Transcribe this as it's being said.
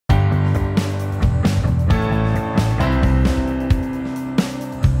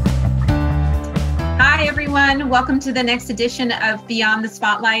everyone. Welcome to the next edition of Beyond the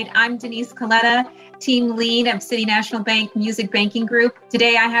Spotlight. I'm Denise Colletta, team lead of City National Bank Music Banking Group.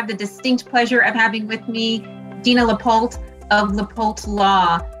 Today, I have the distinct pleasure of having with me Dina LaPolt of LaPolt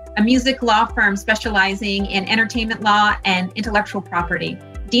Law, a music law firm specializing in entertainment law and intellectual property.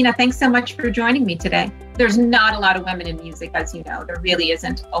 Dina, thanks so much for joining me today. There's not a lot of women in music, as you know. There really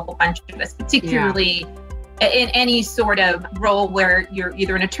isn't a whole bunch of us, particularly in any sort of role where you're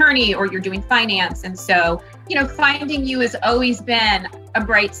either an attorney or you're doing finance. And so, finding you has always been a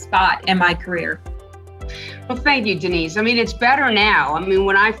bright spot in my career. Well, thank you, Denise. It's better now.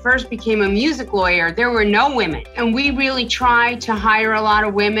 When I first became a music lawyer, there were no women. And we really tried to hire a lot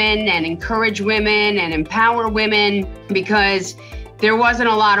of women and encourage women and empower women because there wasn't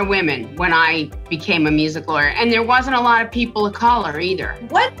a lot of women when I became a music lawyer, and there wasn't a lot of people of color either.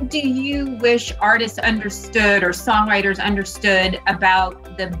 What do you wish artists understood or songwriters understood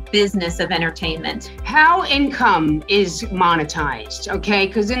about the business of entertainment? How income is monetized, okay?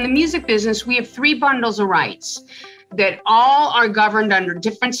 Because in the music business, we have three bundles of rights that all are governed under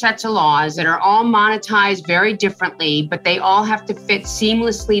different sets of laws that are all monetized very differently, but they all have to fit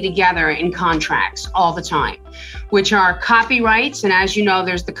seamlessly together in contracts all the time, which are copyrights. And as you know,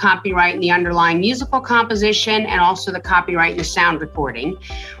 there's the copyright in the underlying musical composition and also the copyright in the sound recording.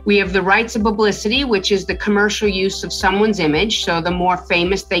 We have the rights of publicity, which is the commercial use of someone's image. So the more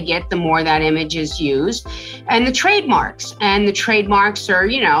famous they get, the more that image is used. And the trademarks. And the trademarks are,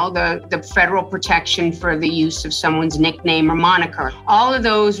 the federal protection for the use of someone's nickname or moniker. All of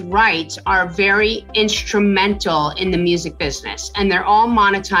those rights are very instrumental in the music business, and they're all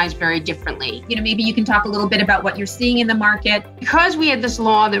monetized very differently. Maybe you can talk a little bit about what you're seeing in the market. Because we had this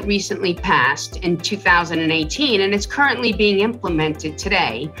law that recently passed in 2018, and it's currently being implemented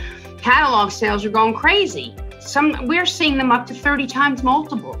today, catalog sales are going crazy. We're seeing them up to 30 times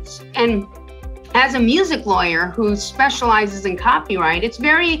multiples. And as a music lawyer who specializes in copyright, it's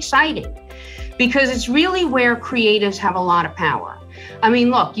very exciting because it's really where creatives have a lot of power.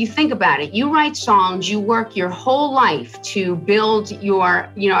 Look, you think about it. You write songs, you work your whole life to build your,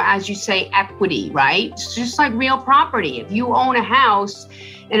 as you say, equity, right? It's just like real property. If you own a house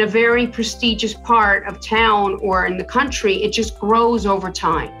in a very prestigious part of town or in the country, it just grows over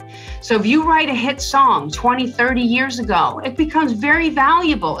time. So if you write a hit song 20, 30 years ago, it becomes very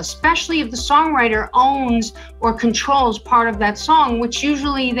valuable, especially if the songwriter owns or controls part of that song, which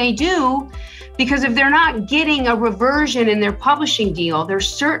usually they do. Because if they're not getting a reversion in their publishing deal, they're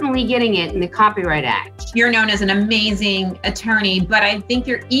certainly getting it in the Copyright Act. You're known as an amazing attorney, but I think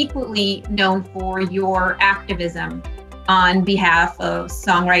you're equally known for your activism on behalf of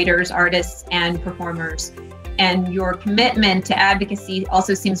songwriters, artists, and performers. And your commitment to advocacy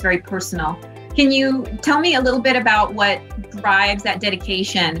also seems very personal. Can you tell me a little bit about what drives that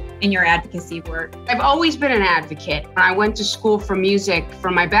dedication in your advocacy work? I've always been an advocate. When I went to school for music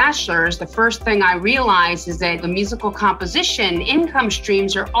for my bachelor's, the first thing I realized is that the musical composition income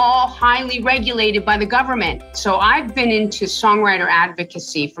streams are all highly regulated by the government. So I've been into songwriter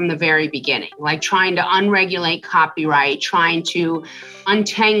advocacy from the very beginning, like trying to unregulate copyright, trying to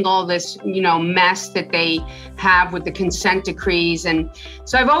untangle this, mess that they have with the consent decrees. And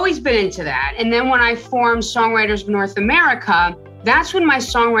so I've always been into that. And then when I formed Songwriters of North America, that's when my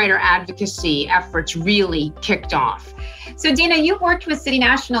songwriter advocacy efforts really kicked off. So Dina, you've worked with City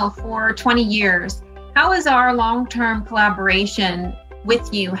National for 20 years. How has our long-term collaboration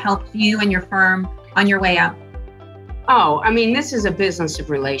with you helped you and your firm on your way up? This is a business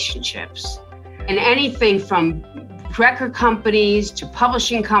of relationships. And anything from record companies to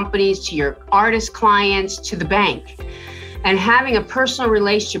publishing companies to your artist clients to the bank. And having a personal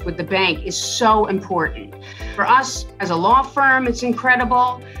relationship with the bank is so important. For us as a law firm, it's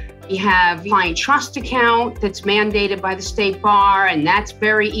incredible. We have a client trust account that's mandated by the state bar, and that's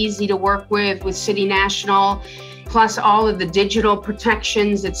very easy to work with City National. Plus all of the digital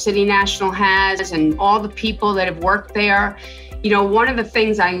protections that City National has and all the people that have worked there. One of the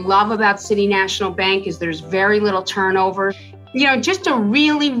things I love about City National Bank is there's very little turnover. Just a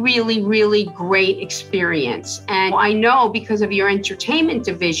really, really, really great experience. And I know because of your entertainment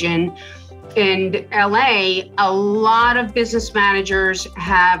division in LA, a lot of business managers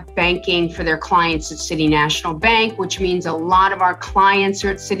have banking for their clients at City National Bank, which means a lot of our clients are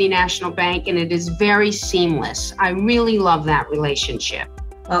at City National Bank, and it is very seamless. I really love that relationship.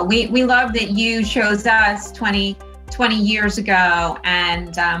 Well, we love that you chose us 20 years ago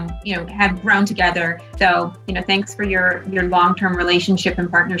and, have grown together. So, thanks for your long-term relationship and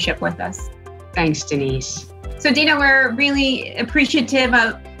partnership with us. Thanks, Denise. So Dina, we're really appreciative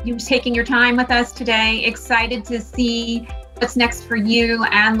of you taking your time with us today. Excited to see what's next for you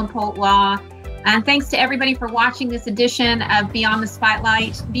and LaPolt Law. And thanks to everybody for watching this edition of Beyond the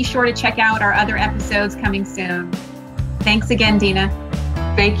Spotlight. Be sure to check out our other episodes coming soon. Thanks again, Dina.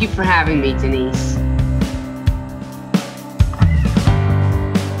 Thank you for having me, Denise.